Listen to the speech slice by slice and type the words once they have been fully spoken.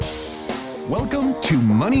Welcome to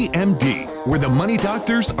Money MD, where the money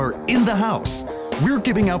doctors are in the house. We're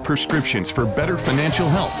giving out prescriptions for better financial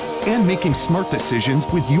health and making smart decisions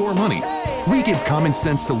with your money. We give common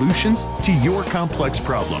sense solutions to your complex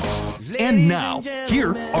problems. And now, here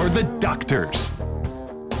are the doctors.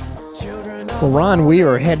 Well, Ron, we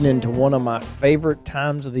are heading into one of my favorite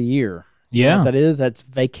times of the year. Yeah. You know what that is? That's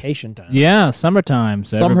vacation time. Yeah, summertime.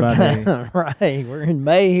 So Summertime, right. We're in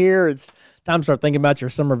May here. It's time to start thinking about your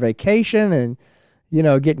summer vacation and, you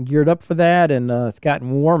know, getting geared up for that. And it's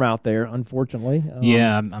gotten warm out there, unfortunately.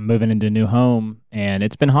 Yeah, I'm moving into a new home, and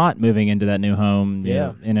it's been hot moving into that new home.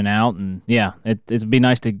 Yeah. In and out. And, yeah, it'd be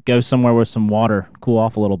nice to go somewhere with some water, cool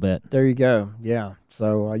off a little bit. There you go. Yeah.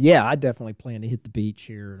 So, yeah, I definitely plan to hit the beach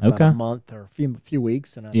here in about a month or a few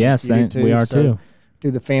weeks. And yeah, same. We are too. Do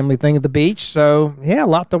the family thing at the beach. So, yeah, a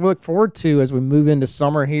lot to look forward to as we move into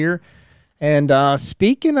summer here. And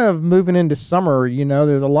speaking of moving into summer, you know,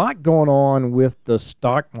 there's a lot going on with the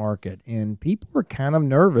stock market, and people are kind of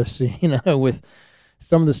nervous, you know, with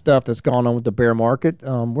some of the stuff that's gone on with the bear market.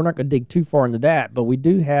 We're not going to dig too far into that, but we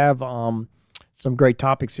do have some great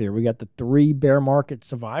topics here. We got the 3 bear market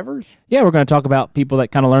survivors. Yeah, we're going to talk about people that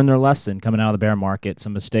kind of learned their lesson coming out of the bear market,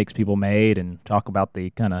 some mistakes people made, and talk about the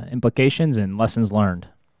kind of implications and lessons learned.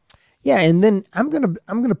 Yeah, and then I'm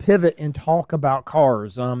gonna pivot and talk about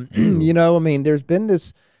cars. You know, I mean, there's been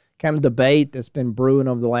this kind of debate that's been brewing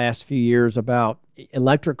over the last few years about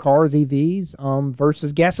electric cars, EVs,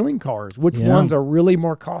 versus gasoline cars. Which ones are really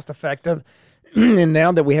more cost effective? And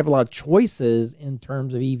now that we have a lot of choices in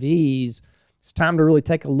terms of EVs, it's time to really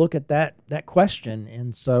take a look at that question.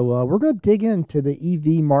 And so we're going to dig into the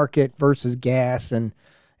EV market versus gas, and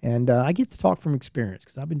I get to talk from experience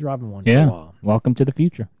because I've been driving one for a while. Welcome to the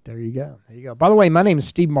future. There you go. By the way, my name is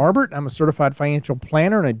Steve Marbert. I'm a certified financial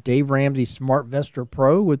planner and a Dave Ramsey SmartVestor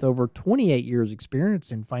Pro with over 28 years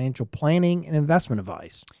experience in financial planning and investment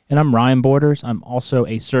advice. And I'm Ryan Borders. I'm also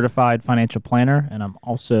a certified financial planner, and I'm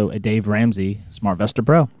also a Dave Ramsey SmartVestor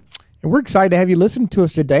Pro. And we're excited to have you listen to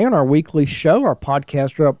us today on our weekly show. Our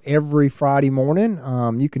podcasts are up every Friday morning.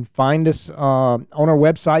 You can find us on our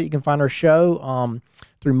website. You can find our show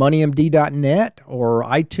through moneymd.net or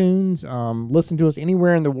iTunes. Listen to us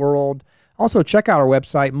anywhere in the world. Also, check out our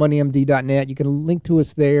website, moneymd.net. You can link to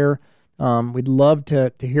us there. We'd love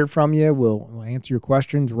to hear from you. We'll answer your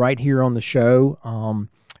questions right here on the show.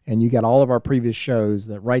 And you got all of our previous shows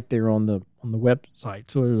that right there on the website.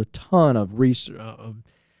 So there's a ton of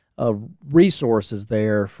resources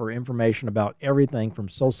there for information about everything from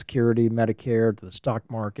Social Security, Medicare, to the stock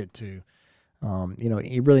market, to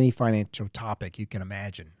really any financial topic you can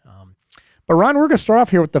imagine. But Ron, we're going to start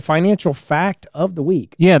off here with the financial fact of the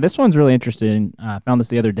week. Yeah, this one's really interesting. I found this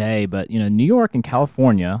the other day, but New York and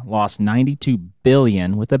California lost $92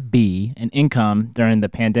 billion with a B in income during the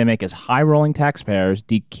pandemic as high-rolling taxpayers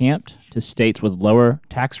decamped to states with lower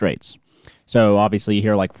tax rates. So obviously you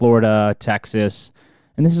hear like Florida, Texas.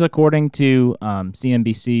 And this is according to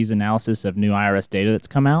CNBC's analysis of new IRS data that's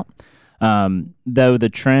come out. Though the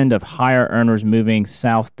trend of higher earners moving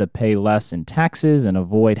south to pay less in taxes and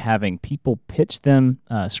avoid having people pitch them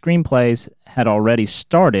screenplays had already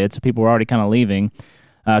started, so people were already kind of leaving.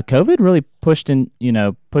 COVID really pushed it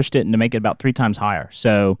to make it about 3 times higher.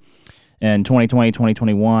 So in 2020,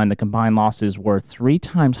 2021, the combined losses were 3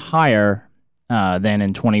 times higher than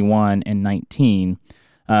in 21 and 19.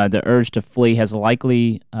 The urge to flee has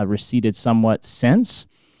likely receded somewhat since,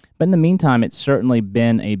 but in the meantime, it's certainly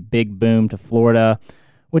been a big boom to Florida,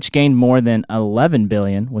 which gained more than $11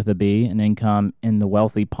 billion with a B in income in the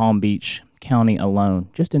wealthy Palm Beach County alone,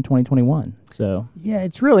 just in 2021. So yeah,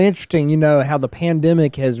 it's really interesting, how the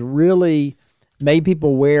pandemic has really made people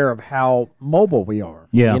aware of how mobile we are.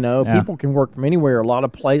 Yeah, people can work from anywhere. A lot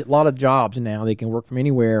of jobs now they can work from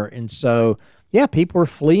anywhere, and so. Yeah, people are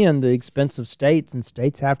fleeing the expensive states, and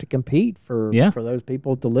states have to compete for those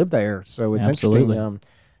people to live there. So it's interesting.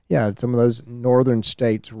 Some of those northern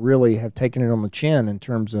states really have taken it on the chin in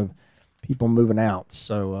terms of people moving out.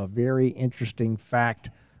 So a very interesting fact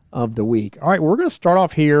of the week. All right, we're going to start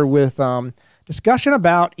off here with discussion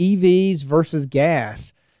about EVs versus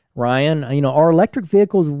gas. Ryan, are electric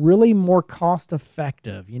vehicles really more cost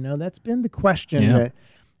effective? That's been the question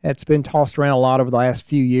that's been tossed around a lot over the last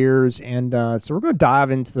few years. And so we're going to dive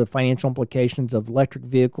into the financial implications of electric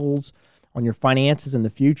vehicles on your finances in the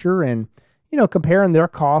future and, comparing their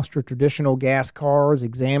cost to traditional gas cars,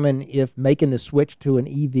 examine if making the switch to an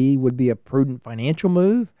EV would be a prudent financial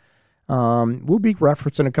move. We'll be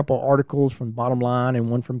referencing a couple of articles from Bottom Line and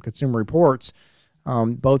one from Consumer Reports,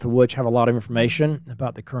 both of which have a lot of information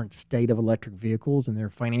about the current state of electric vehicles and their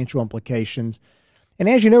financial implications. And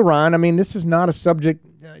as you know, Ryan, I mean, this is not a subject.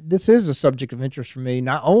 This is a subject of interest for me,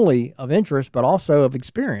 not only of interest but also of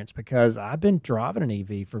experience, because I've been driving an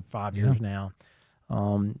EV for 5 years now.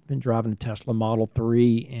 Been driving a Tesla Model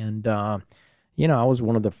 3, and I was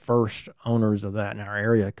one of the first owners of that in our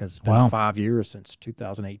area because it's been 5 years since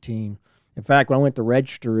 2018. In fact, when I went to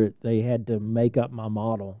register it, they had to make up my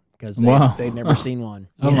model because they'd never seen one.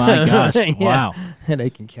 Oh, my gosh. Wow. In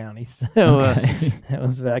Aiken County. So that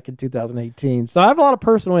was back in 2018. So I have a lot of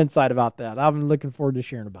personal insight about that. I'm looking forward to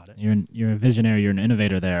sharing about it. You're a visionary. You're an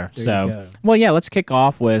innovator there. There you go. Well, yeah, let's kick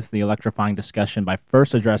off with the electrifying discussion by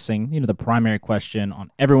first addressing, the primary question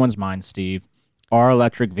on everyone's mind, Steve. Are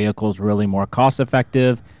electric vehicles really more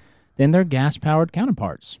cost-effective than their gas-powered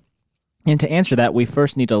counterparts? And to answer that, we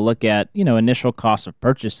first need to look at, initial cost of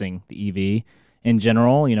purchasing the EV. In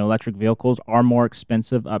general, electric vehicles are more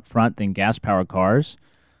expensive up front than gas-powered cars.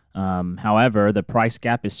 However, the price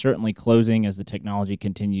gap is certainly closing as the technology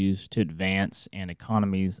continues to advance and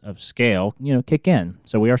economies of scale, kick in.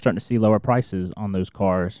 So we are starting to see lower prices on those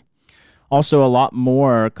cars. Also, a lot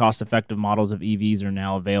more cost-effective models of EVs are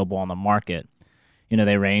now available on the market.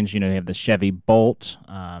 They range, you have the Chevy Bolt,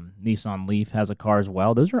 Nissan Leaf has a car as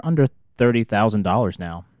well. Those are under $30,000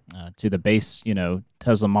 now. To the base,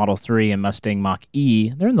 Tesla Model 3 and Mustang Mach-E,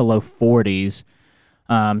 they're in the low 40s.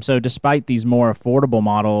 So despite these more affordable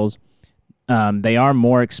models, they are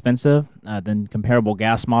more expensive than comparable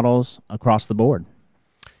gas models across the board.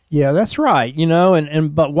 Yeah, that's right.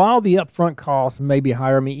 But while the upfront costs may be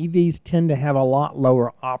higher, EVs tend to have a lot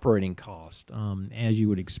lower operating cost, as you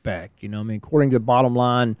would expect. According to the Bottom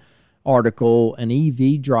Line article, an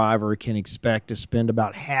EV driver can expect to spend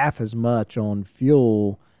about half as much on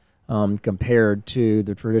fuel compared to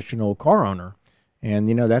the traditional car owner. And,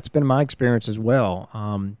 that's been my experience as well.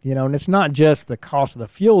 And it's not just the cost of the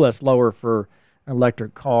fuel that's lower for an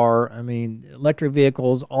electric car. Electric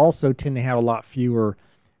vehicles also tend to have a lot fewer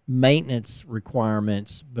maintenance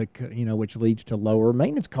requirements, which leads to lower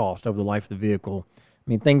maintenance costs over the life of the vehicle.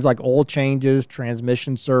 Things like oil changes,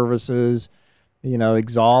 transmission services,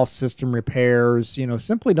 exhaust system repairs,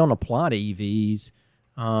 simply don't apply to EVs.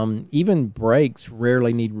 Even brakes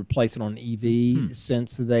rarely need replacement on an EV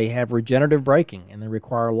since they have regenerative braking and they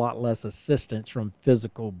require a lot less assistance from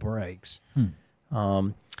physical brakes.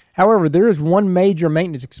 However, there is one major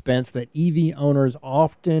maintenance expense that EV owners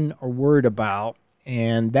often are worried about,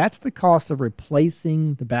 and that's the cost of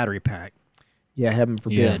replacing the battery pack. Yeah, heaven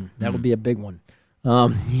forbid. That would be a big one.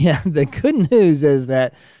 The good news is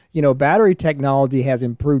that, battery technology has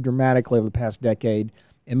improved dramatically over the past decade.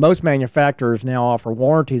 And most manufacturers now offer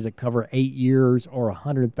warranties that cover 8 years or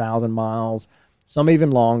 100,000 miles, some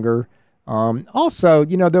even longer. Also,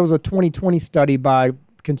 there was a 2020 study by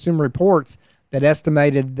Consumer Reports that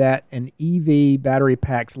estimated that an EV battery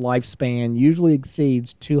pack's lifespan usually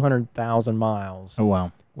exceeds 200,000 miles. Oh,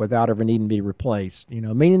 wow. Without ever needing to be replaced.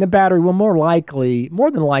 Meaning the battery will more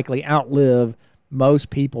than likely outlive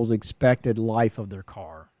most people's expected life of their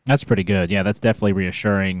car. That's pretty good. Yeah, that's definitely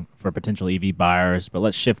reassuring for potential EV buyers. But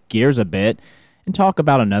let's shift gears a bit and talk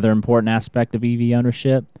about another important aspect of EV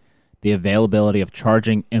ownership, the availability of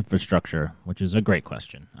charging infrastructure, which is a great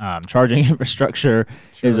question. Charging infrastructure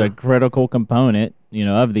is a critical component,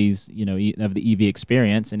 of these, of the EV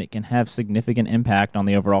experience, and it can have significant impact on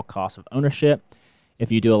the overall cost of ownership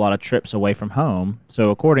if you do a lot of trips away from home. So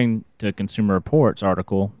according to Consumer Reports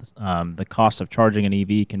article, the cost of charging an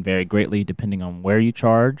EV can vary greatly depending on where you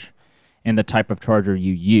charge and the type of charger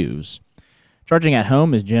you use. Charging at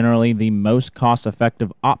home is generally the most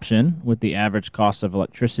cost-effective option, with the average cost of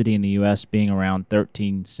electricity in the U.S. being around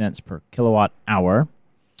 13 cents per kilowatt hour.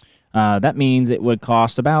 That means it would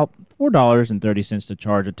cost about $4.30 to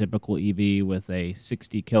charge a typical EV with a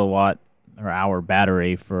 60 kilowatt or hour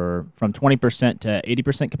battery from 20% to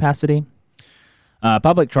 80% capacity.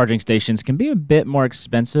 Public charging stations can be a bit more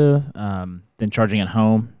expensive than charging at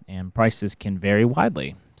home, and prices can vary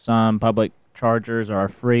widely. Some public chargers are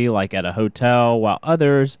free, like at a hotel, while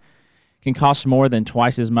others can cost more than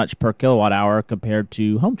twice as much per kilowatt hour compared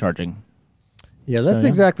to home charging. Yeah, that's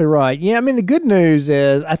exactly right. Yeah, the good news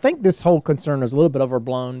is I think this whole concern is a little bit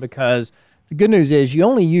overblown, because the good news is you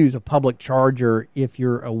only use a public charger if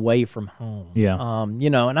you're away from home. Yeah.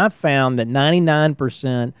 And I've found that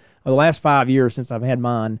 99% of the last 5 years since I've had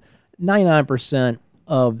mine, 99%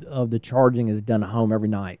 of the charging is done at home every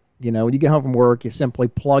night. When you get home from work, you simply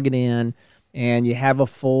plug it in and you have a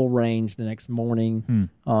full range the next morning.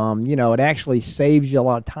 It actually saves you a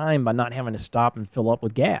lot of time by not having to stop and fill up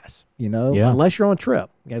with gas, unless you're on a trip.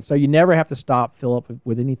 So you never have to stop, fill up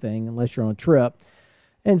with anything unless you're on a trip.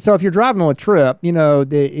 And so if you're driving on a trip,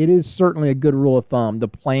 it is certainly a good rule of thumb to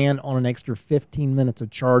plan on an extra 15 minutes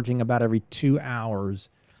of charging about every 2 hours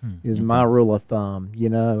is my rule of thumb,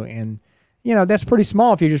 and that's pretty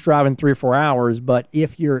small if you're just driving 3 or 4 hours, but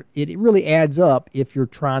it really adds up if you're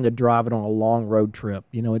trying to drive it on a long road trip.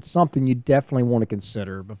 It's something you definitely want to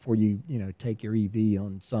consider before you take your EV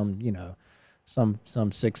on some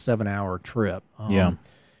 6-7 hour trip.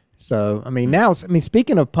 So,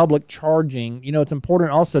 speaking of public charging, it's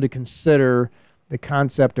important also to consider the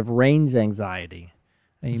concept of range anxiety.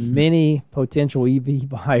 Many potential EV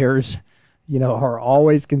buyers, are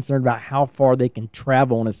always concerned about how far they can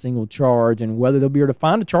travel on a single charge and whether they'll be able to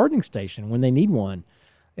find a charging station when they need one.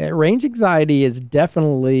 Range anxiety is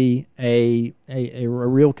definitely a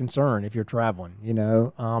real concern if you're traveling,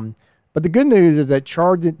 But the good news is that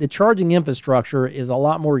the charging infrastructure is a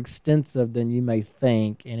lot more extensive than you may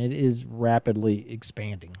think, and it is rapidly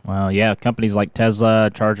expanding. Well, yeah, companies like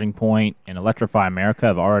Tesla, Charging Point, and Electrify America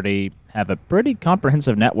have a pretty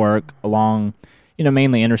comprehensive network along,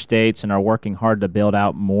 mainly interstates, and are working hard to build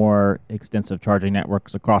out more extensive charging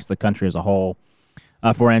networks across the country as a whole.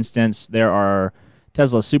 For instance, there are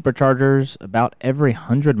Tesla superchargers about every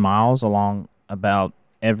 100 miles along about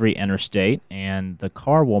every interstate, and the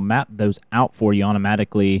car will map those out for you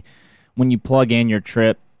automatically when you plug in your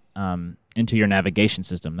trip into your navigation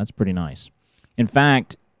system. That's pretty nice. In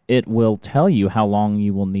fact, it will tell you how long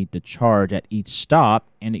you will need to charge at each stop,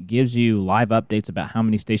 and it gives you live updates about how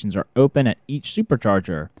many stations are open at each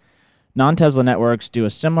supercharger. Non-Tesla networks do a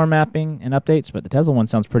similar mapping and updates, but the Tesla one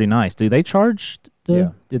sounds pretty nice. Do they charge?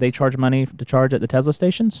 Do they charge money to charge at the Tesla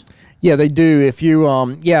stations? Yeah, they do. If you,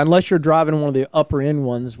 unless you're driving one of the upper end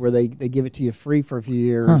ones where they give it to you free for a few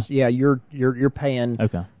years. Yeah, you're paying.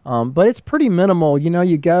 Okay. But it's pretty minimal.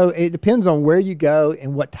 You go. It depends on where you go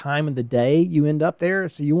and what time of the day you end up there.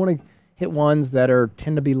 So you want to hit ones that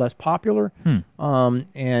tend to be less popular. And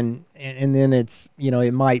then it's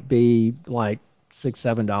it might be like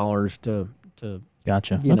 $6-7 to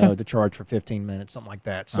gotcha. To charge for 15 minutes, something like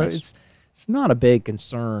that. So nice. It's not a big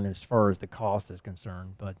concern as far as the cost is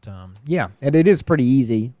concerned, but and it is pretty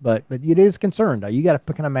easy, but it is concerned. You got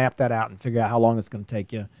to kind of map that out and figure out how long it's going to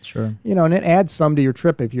take you. Sure. And it adds some to your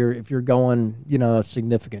trip if you're going a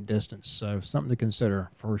significant distance. So something to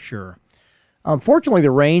consider for sure. Fortunately,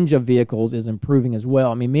 the range of vehicles is improving as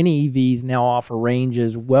well. Many EVs now offer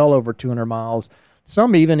ranges well over 200 miles.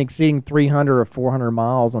 Some even exceeding 300 or 400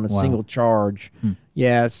 miles on a single charge.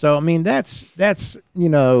 Yeah, so that's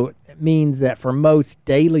means that for most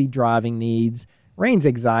daily driving needs, range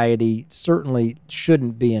anxiety certainly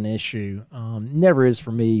shouldn't be an issue. Never is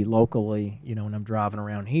for me locally, when I'm driving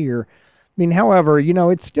around here. However,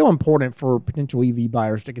 it's still important for potential EV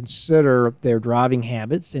buyers to consider their driving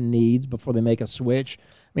habits and needs before they make a switch.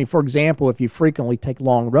 For example, if you frequently take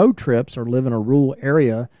long road trips or live in a rural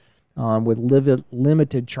area with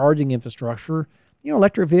limited charging infrastructure,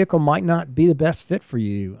 electric vehicle might not be the best fit for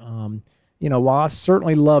you. While I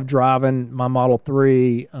certainly love driving my Model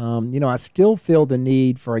 3, I still feel the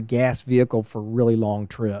need for a gas vehicle for really long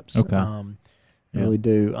trips. Okay. I really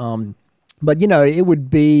do. But, it would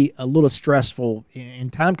be a little stressful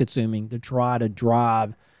and time-consuming to try to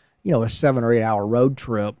drive, a 7 or 8 hour road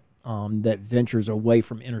trip that ventures away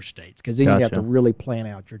from interstates, because then you have to really plan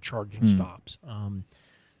out your charging stops.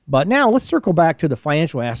 But now let's circle back to the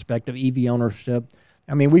financial aspect of EV ownership.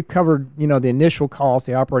 We've covered, the initial cost,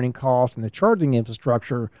 the operating cost, and the charging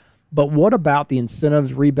infrastructure. But what about the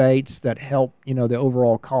incentives, rebates that help, the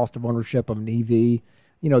overall cost of ownership of an EV?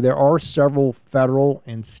 There are several federal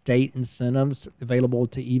and state incentives available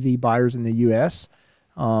to EV buyers in the U.S.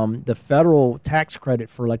 The federal tax credit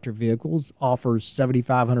for electric vehicles offers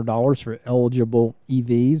 $7,500 for eligible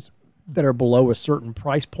EVs that are below a certain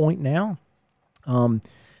price point now.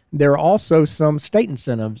 There are also some state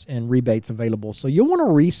incentives and rebates available. So you'll want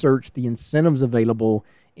to research the incentives available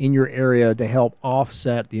in your area to help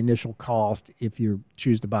offset the initial cost if you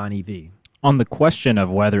choose to buy an EV. On the question of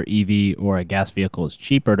whether EV or a gas vehicle is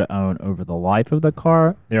cheaper to own over the life of the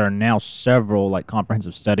car, there are now several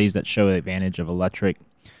comprehensive studies that show the advantage of electric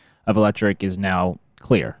is now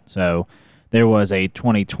clear. So there was a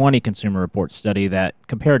 2020 Consumer Report study that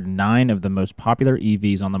compared 9 of the most popular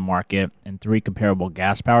EVs on the market and 3 comparable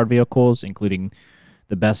gas-powered vehicles, including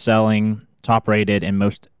the best-selling, top-rated, and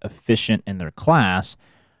most efficient in their class.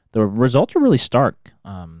 The results are really stark.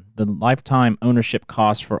 The lifetime ownership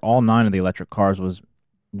cost for all 9 of the electric cars was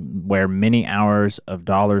where many hours of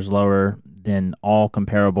dollars lower than all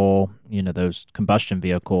comparable, those combustion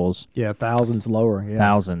vehicles. Yeah, thousands lower. Yeah.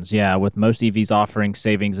 Thousands, yeah, with most EVs offering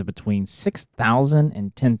savings of between $6,000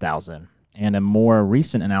 and $10,000. And a more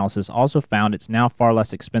recent analysis also found it's now far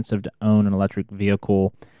less expensive to own an electric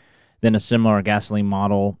vehicle than a similar gasoline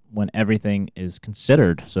model when everything is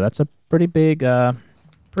considered. So that's a pretty big difference.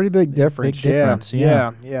 Big difference.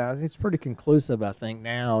 Yeah. It's pretty conclusive, I think,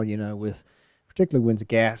 now, with particularly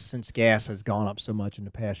since gas has gone up so much in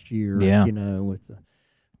the past year, with the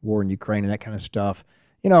war in Ukraine and that kind of stuff.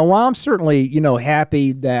 While I'm certainly,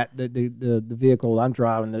 happy that the vehicle I'm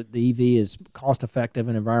driving, the EV, is cost effective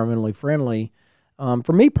and environmentally friendly,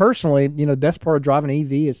 for me personally, the best part of driving an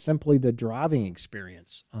EV is simply the driving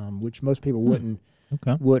experience, which most people wouldn't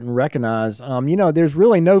recognize. There's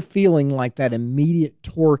really no feeling like that immediate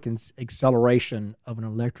torque and acceleration of an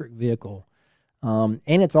electric vehicle, and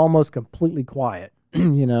it's almost completely quiet.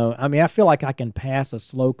 I feel like I can pass a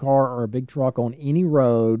slow car or a big truck on any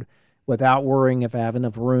road without worrying if I have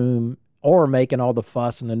enough room or making all the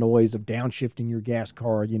fuss and the noise of downshifting your gas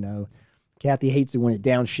car. Kathy hates it when it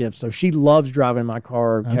downshifts, so she loves driving my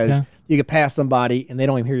car because you can pass somebody and they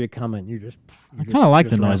don't even hear you coming. I kind of like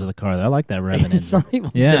the noise of the car, though. I like that revving engine. Some people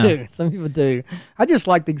do. Some people do. I just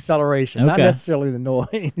like the acceleration, not necessarily the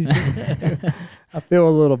noise. I feel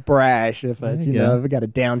a little brash if I got a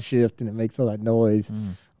downshift and it makes all that noise,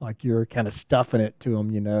 like you're kind of stuffing it to them,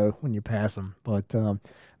 when you pass them. But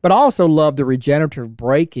I also love the regenerative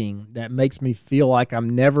braking that makes me feel like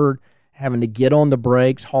I'm never having to get on the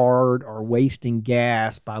brakes hard or wasting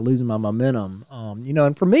gas by losing my momentum.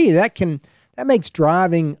 And for me, that makes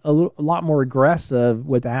driving a lot more aggressive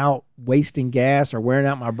without wasting gas or wearing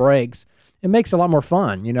out my brakes. It makes it a lot more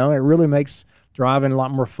fun. It really makes driving a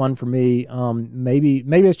lot more fun for me. Maybe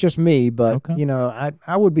it's just me, but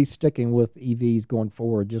I would be sticking with EVs going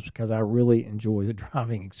forward just because I really enjoy the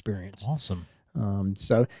driving experience. Awesome.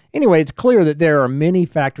 So anyway, it's clear that there are many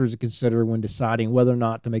factors to consider when deciding whether or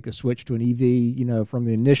not to make the switch to an EV, from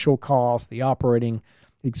the initial cost, the operating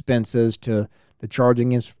expenses, to the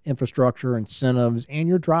charging infrastructure, incentives, and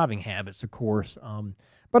your driving habits, of course.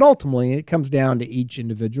 But ultimately, it comes down to each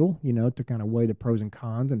individual, to kind of weigh the pros and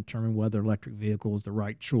cons and determine whether electric vehicle is the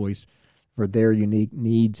right choice for their unique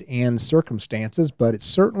needs and circumstances. But it's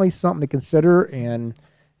certainly something to consider, and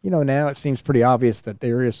now it seems pretty obvious that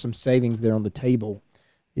there is some savings there on the table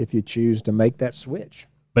if you choose to make that switch.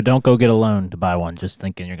 But don't go get a loan to buy one just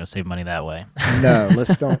thinking you're going to save money that way. No,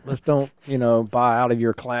 let's don't buy out of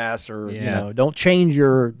your class or don't change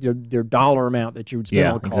your dollar amount that you would spend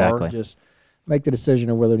on a car. Exactly. Just make the decision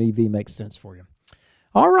of whether an EV makes sense for you.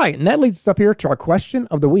 All right, and that leads us up here to our question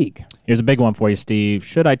of the week. Here's a big one for you, Steve.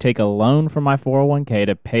 Should I take a loan from my 401k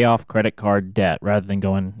to pay off credit card debt rather than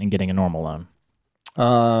going and getting a normal loan?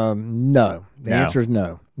 No. The answer is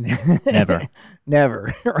no. Never.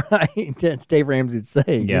 Never. Right? As Dave Ramsey would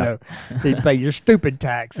say, they pay your stupid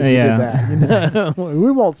tax if you did that.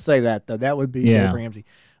 We won't say that, though. That would be Dave Ramsey.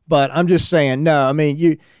 But I'm just saying, no. I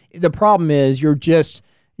mean, the problem is you're just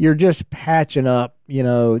patching up,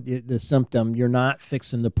 the symptom. You're not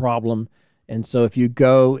fixing the problem. And so if you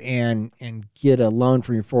go and get a loan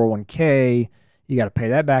from your 401k, you got to pay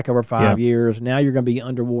that back over 5 years. Now you're going to be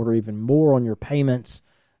underwater even more on your payments,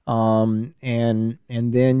 and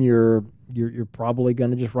then you're probably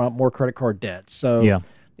going to just run up more credit card debt. So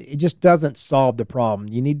it just doesn't solve the problem.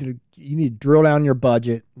 You need to drill down your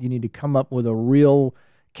budget. You need to come up with a real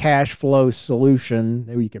cash flow solution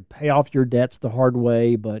that you can pay off your debts the hard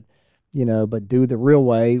way, but do the real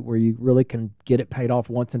way where you really can get it paid off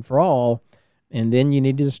once and for all. And then you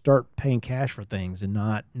need to start paying cash for things and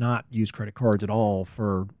not use credit cards at all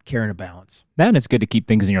for carrying a balance. Then it's good to keep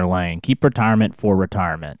things in your lane. Keep retirement for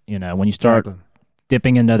retirement. When you start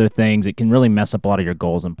dipping into other things, it can really mess up a lot of your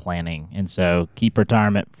goals and planning. And so keep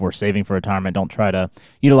retirement for saving for retirement. Don't try to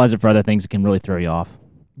utilize it for other things that can really throw you off.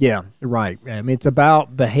 Yeah, right. I mean, it's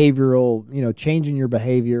about behavioral, changing your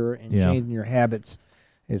behavior and changing your habits.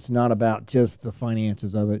 It's not about just the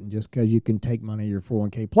finances of it and just because you can take money out of your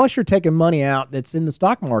 401k. Plus, you're taking money out that's in the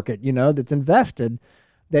stock market, that's invested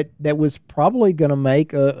that was probably going to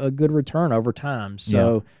make a good return over time.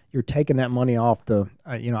 So you're taking that money off out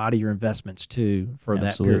of your investments too for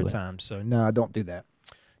that period of time. So no, don't do that.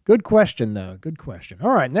 Good question, though. Good question.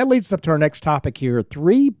 All right, and that leads us up to our next topic here.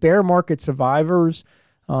 3 bear market survivors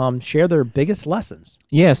share their biggest lessons.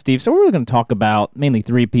 Yeah, Steve. So we're going to talk about mainly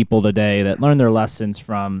 3 people today that learned their lessons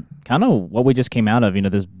from kind of what we just came out of,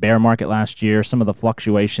 this bear market last year, some of the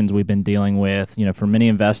fluctuations we've been dealing with. For many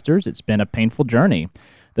investors, it's been a painful journey.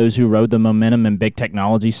 Those who rode the momentum in big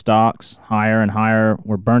technology stocks higher and higher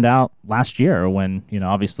were burned out last year when,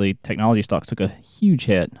 obviously technology stocks took a huge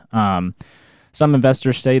hit. Some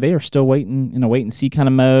investors say they are still in a wait-and-see kind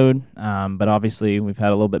of mode, but obviously we've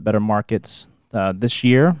had a little bit better markets this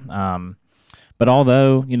year. But But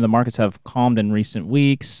although the markets have calmed in recent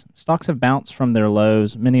weeks, stocks have bounced from their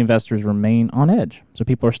lows. Many investors remain on edge. So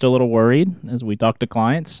people are still a little worried as we talk to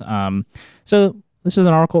clients. So this is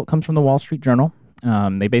an article that comes from the Wall Street Journal.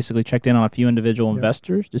 They basically checked in on a few individual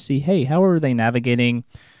investors to see, hey, how are they navigating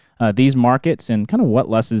these markets and kind of what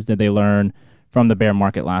lessons did they learn from the bear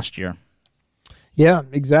market last year? Yeah,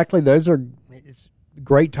 exactly. Those are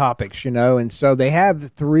great topics, and so they have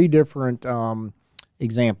three different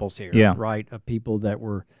examples here, right, of people that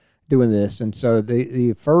were doing this. And so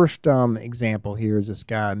the first example here is this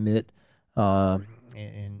guy, Mitt, and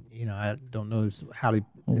I don't know his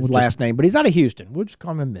last name, but he's out of Houston. We'll just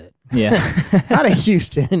call him Mitt. Yeah. Out of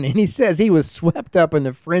Houston. And he says he was swept up in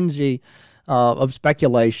the frenzy of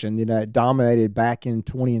speculation, it dominated back in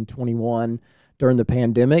 20 and 21 during the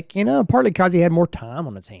pandemic, partly because he had more time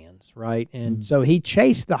on his hands, right? And so he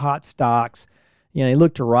chased the hot stocks. He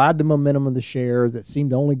looked to ride the momentum of the shares that seemed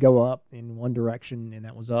to only go up in one direction, and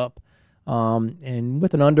that was up. And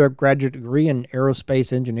with an undergraduate degree in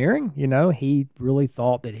aerospace engineering, he really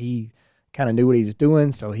thought that he kind of knew what he was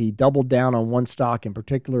doing. So he doubled down on one stock in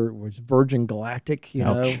particular. It was Virgin Galactic.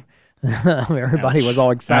 Everybody was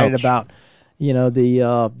all excited about,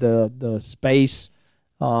 the space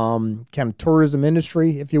kind of tourism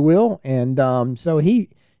industry, if you will. And so he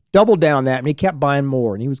doubled down on that, and he kept buying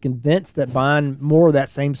more. And he was convinced that buying more of that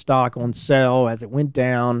same stock on sale as it went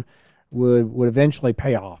down would eventually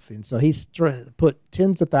pay off. And so he put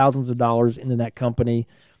tens of thousands of dollars into that company.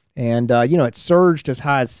 And, it surged as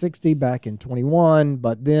high as 60 back in 21.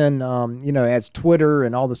 But then, as Twitter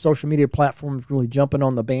and all the social media platforms really jumping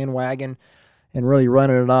on the bandwagon and really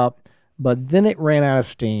running it up, but then it ran out of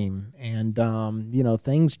steam. And,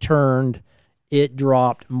 things turned. It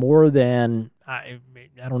dropped more than, I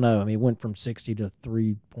don't know. I mean, it went from 60 to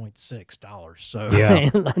 $3.6. So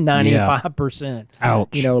 95%.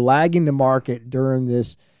 Ouch. Lagging the market during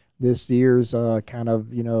this year's kind of,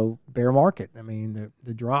 bear market. I mean,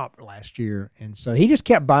 the drop last year. And so he just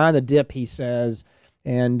kept buying the dip, he says.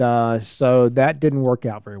 And so that didn't work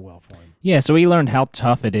out very well for him. Yeah, so he learned how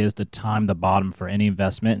tough it is to time the bottom for any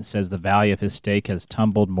investment, and says the value of his stake has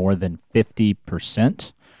tumbled more than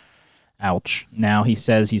 50%. Ouch. Now he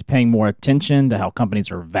says he's paying more attention to how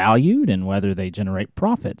companies are valued and whether they generate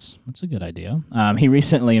profits. That's a good idea. He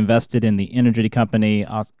recently invested in the energy company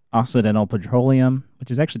Occidental Petroleum,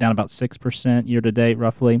 which is actually down about 6% year to date,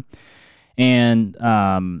 roughly, and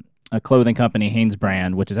a clothing company,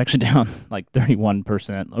 Hanesbrand, which is actually down like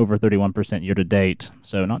 31%, over 31% year to date.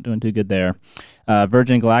 So not doing too good there.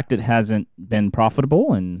 Virgin Galactic hasn't been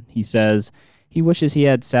profitable, and he says he wishes he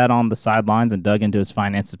had sat on the sidelines and dug into his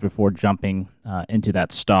finances before jumping into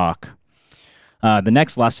that stock. The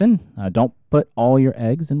next lesson, don't put all your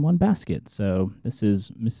eggs in one basket. So this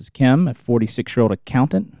is Mrs. Kim, a 46-year-old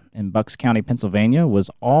accountant in Bucks County, Pennsylvania, was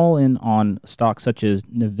all in on stocks such as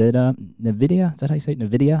NVIDIA, is that how you say it,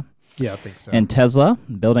 NVIDIA? Yeah, I think so. And Tesla,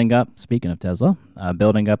 speaking of Tesla,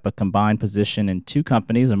 building up a combined position in two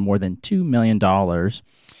companies of more than $2 million.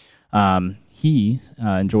 He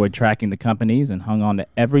enjoyed tracking the companies and hung on to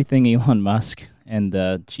everything Elon Musk and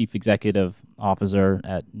the chief executive officer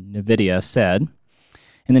at NVIDIA said.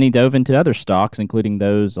 And then he dove into other stocks, including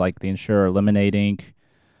those like the insurer Lemonade Inc.,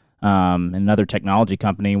 and another technology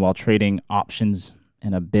company, while trading options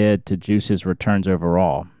in a bid to juice his returns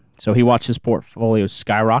overall. So he watched his portfolio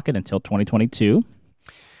skyrocket until 2022.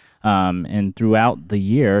 And throughout the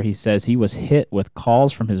year, he says he was hit with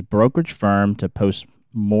calls from his brokerage firm to post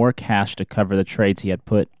more cash to cover the trades he had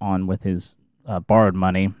put on with his borrowed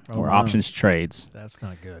money options trades. That's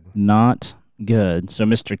not good. Not good. So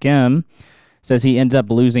Mr. Kim says he ended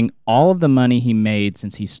up losing all of the money he made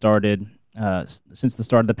since the start of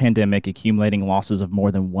the pandemic, accumulating losses of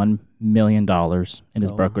more than $1 million in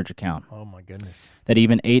his brokerage account. Oh, my goodness. That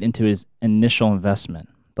even ate into his initial investment.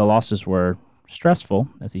 The losses were stressful,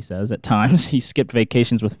 as he says. At times, he skipped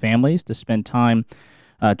vacations with families to spend time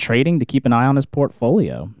trading to keep an eye on his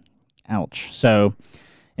portfolio. Ouch. So,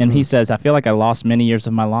 and he says, I feel like I lost many years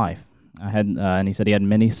of my life. And he said he had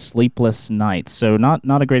many sleepless nights. So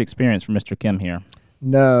not a great experience for Mr. Kim here.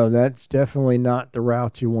 No, that's definitely not the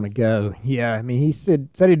route you want to go. Yeah, I mean, he said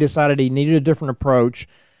he decided he needed a different approach.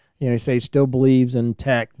 He said he still believes in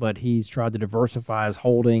tech, but he's tried to diversify his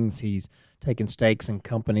holdings. He's taken stakes in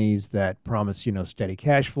companies that promise, steady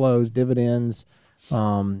cash flows, dividends. So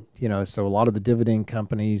a lot of the dividend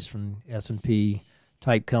companies from S&P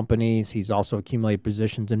type companies. He's also accumulated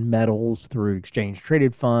positions in metals through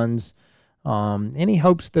exchange-traded funds. And he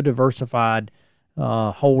hopes the diversified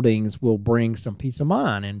holdings will bring some peace of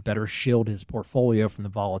mind and better shield his portfolio from the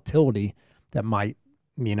volatility that might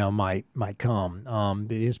might come.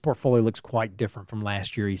 His portfolio looks quite different from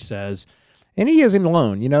last year, he says. And he isn't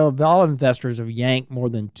alone. A lot of investors have yanked more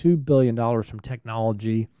than $2 billion from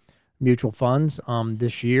technology mutual funds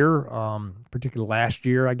this year, particularly last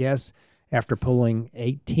year, I guess, after pulling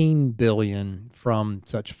 $18 billion from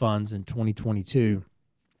such funds in 2022,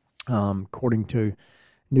 according to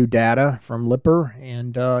new data from Lipper.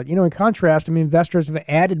 And, in contrast, investors have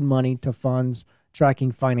added money to funds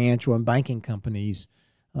tracking financial and banking companies,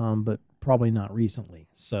 but probably not recently.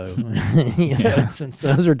 So, since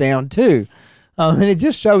those are down too. And it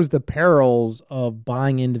just shows the perils of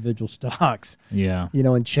buying individual stocks. Yeah.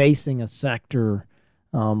 And chasing a sector,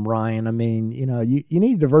 Ryan. You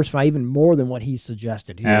need to diversify even more than what he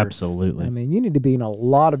suggested here. Absolutely. You need to be in a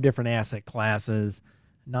lot of different asset classes,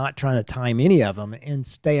 not trying to time any of them, and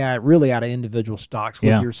stay really out of individual stocks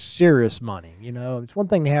with your serious money. It's one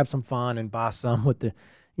thing to have some fun and buy some with the,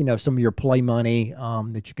 some of your play money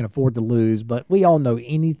that you can afford to lose. But we all know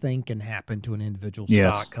anything can happen to an individual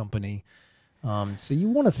stock company. So you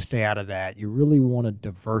want to stay out of that. You really want to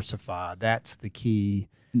diversify. That's the key.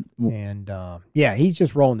 And he's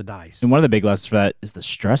just rolling the dice. And one of the big lessons for that is the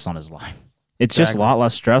stress on his life. It's just a lot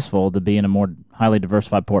less stressful to be in a more highly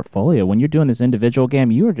diversified portfolio. When you're doing this individual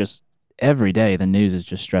game, you are just every day the news is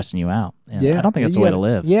just stressing you out. And I don't think that's the way to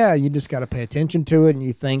live. Yeah, you just got to pay attention to it, and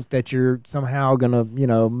you think that you're somehow going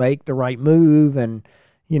to, make the right move, and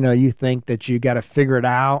you think that you got to figure it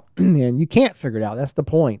out, and you can't figure it out. That's the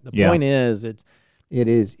point. The point is, it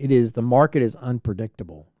is the market is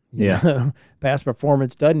unpredictable. Past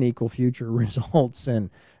performance doesn't equal future results,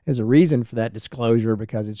 and there's a reason for that disclosure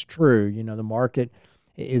because it's true. The market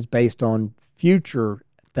is based on future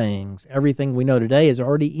things. Everything we know today is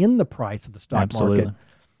already in the price of the stock market,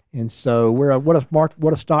 and so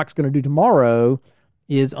what a stock's going to do tomorrow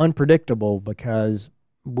is unpredictable because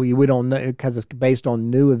we don't know, because it's based on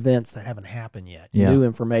new events that haven't happened yet, new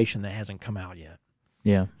information that hasn't come out yet.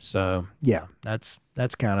 Yeah. So that's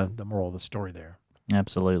kind of the moral of the story there.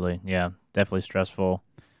 Absolutely. Yeah, definitely stressful.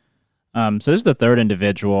 So this is the third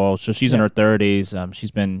individual. So she's in her 30s.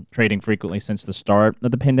 She's been trading frequently since the start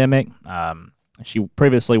of the pandemic. She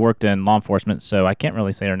previously worked in law enforcement, so I can't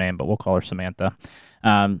really say her name, but we'll call her Samantha.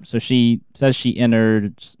 So she says she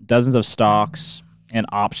entered dozens of stocks and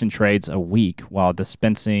option trades a week while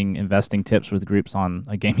dispensing investing tips with groups on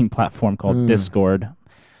a gaming platform called Discord.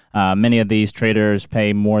 Many of these traders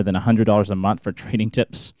pay more than $100 a month for trading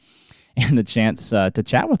tips and the chance to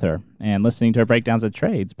chat with her and listening to her breakdowns of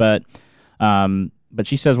trades. But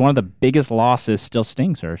she says one of the biggest losses still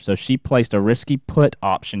stings her. So she placed a risky put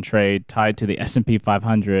option trade tied to the S&P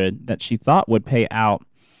 500 that she thought would pay out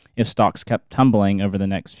if stocks kept tumbling over the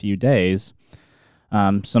next few days.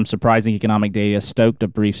 Some surprising economic data stoked a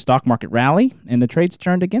brief stock market rally, and the trades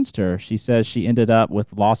turned against her. She says she ended up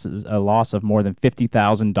with a loss of more than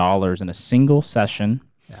 $50,000 in a single session.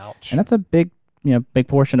 Ouch. And that's a big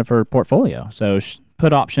portion of her portfolio. So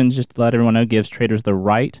put options, just to let everyone know, gives traders the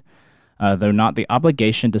right, though not the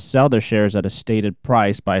obligation, to sell their shares at a stated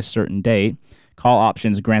price by a certain date. Call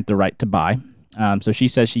options grant the right to buy. So she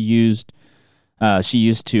says she used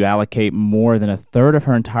to allocate more than a third of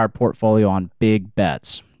her entire portfolio on big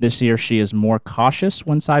bets. This year, she is more cautious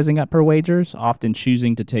when sizing up her wagers, often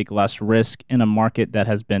choosing to take less risk in a market that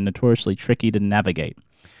has been notoriously tricky to navigate.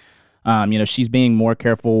 She's being more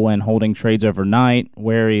careful when holding trades overnight,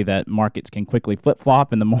 wary that markets can quickly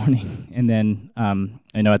flip-flop in the morning and then,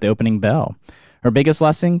 at the opening bell. Her biggest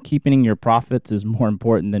lesson, keeping your profits is more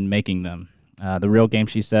important than making them. The real game,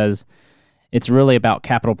 she says, it's really about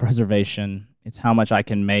capital preservation. It's how much I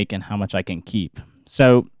can make and how much I can keep.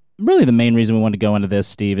 So really the main reason we want to go into this,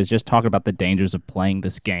 Steve, is just talking about the dangers of playing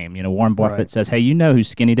this game. Warren Buffett says, hey, who's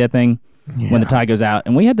skinny dipping when the tide goes out?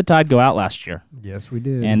 And we had the tide go out last year. Yes, we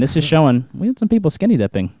did. And this is showing we had some people skinny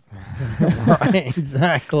dipping. Right,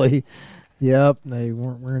 exactly. Yep, they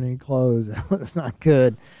weren't wearing any clothes. That's not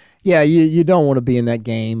good. Yeah, you don't want to be in that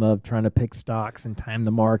game of trying to pick stocks and time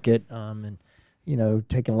the market and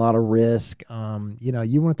taking a lot of risk.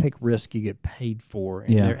 You want to take risk you get paid for.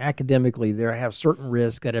 And academically, there have certain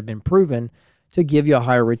risks that have been proven to give you a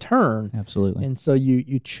higher return. Absolutely. And so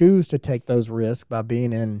you choose to take those risks by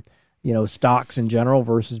being in, stocks in general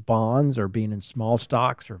versus bonds, or being in small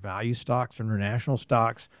stocks or value stocks or international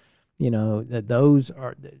stocks. That those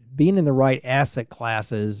are being in the right asset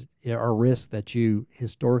classes are risks that you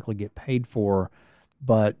historically get paid for.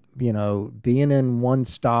 But, being in one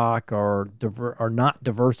stock or not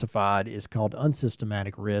diversified is called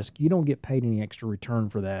unsystematic risk. You don't get paid any extra return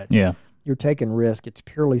for that. Yeah. You're taking risk. It's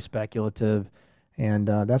purely speculative. And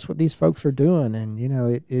that's what these folks are doing.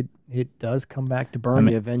 And, it does come back to burn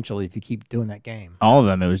you eventually if you keep doing that game. All of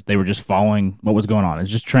them, they were just following what was going on. It's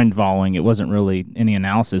just trend following. It wasn't really any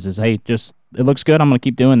analysis. It's, hey, it looks good. I'm going to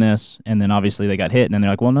keep doing this. And then obviously they got hit. And then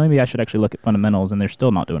they're like, well, maybe I should actually look at fundamentals. And they're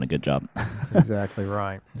still not doing a good job. That's exactly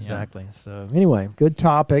right. Exactly. Yeah. So anyway, good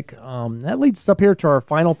topic. That leads us up here to our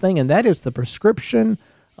final thing, and that is the prescription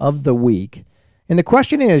of the week. And the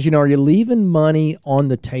question is, are you leaving money on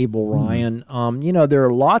the table, Ryan? There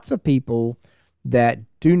are lots of people that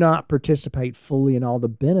do not participate fully in all the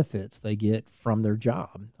benefits they get from their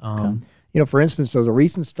job. For instance, there was a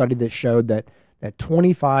recent study that showed that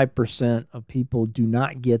 25% of people do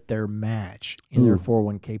not get their match in their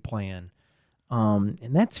 401k plan.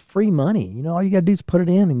 And that's free money. All you got to do is put it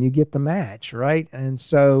in and you get the match, right? And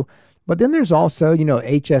so, but then there's also,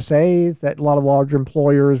 HSAs that a lot of larger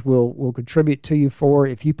employers will contribute to you for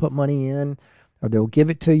if you put money in, or they'll give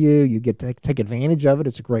it to you. You get to take advantage of it.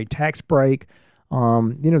 It's a great tax break.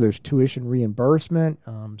 There's tuition reimbursement.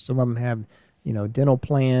 Some of them have, dental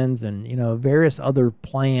plans and, various other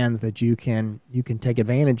plans that you can take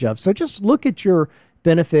advantage of. So just look at your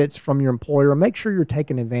benefits from your employer. Make sure you're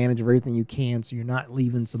taking advantage of everything you can so you're not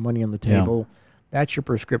leaving some money on the table. Yeah. That's your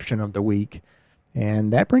prescription of the week.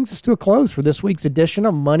 And that brings us to a close for this week's edition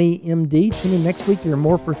of Money MD. Tune in next week to hear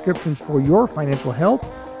more prescriptions for your financial health.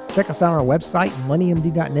 Check us out on our website,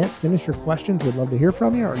 moneymd.net. Send us your questions. We'd love to hear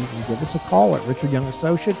from you. Or you can give us a call at Richard Young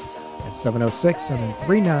Associates at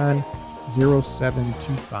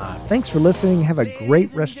 706-739-0725. Thanks for listening. Have a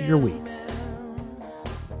great rest of your week.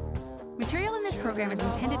 Material in this program is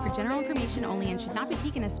intended for general information only and should not be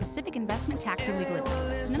taken as specific investment, tax, or legal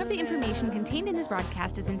advice. None of the information contained in this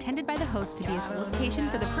broadcast is intended by the host to be a solicitation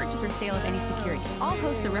for the purchase or sale of any security. All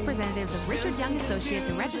hosts are representatives of Richard Young Associates,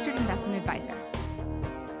 a registered investment advisor.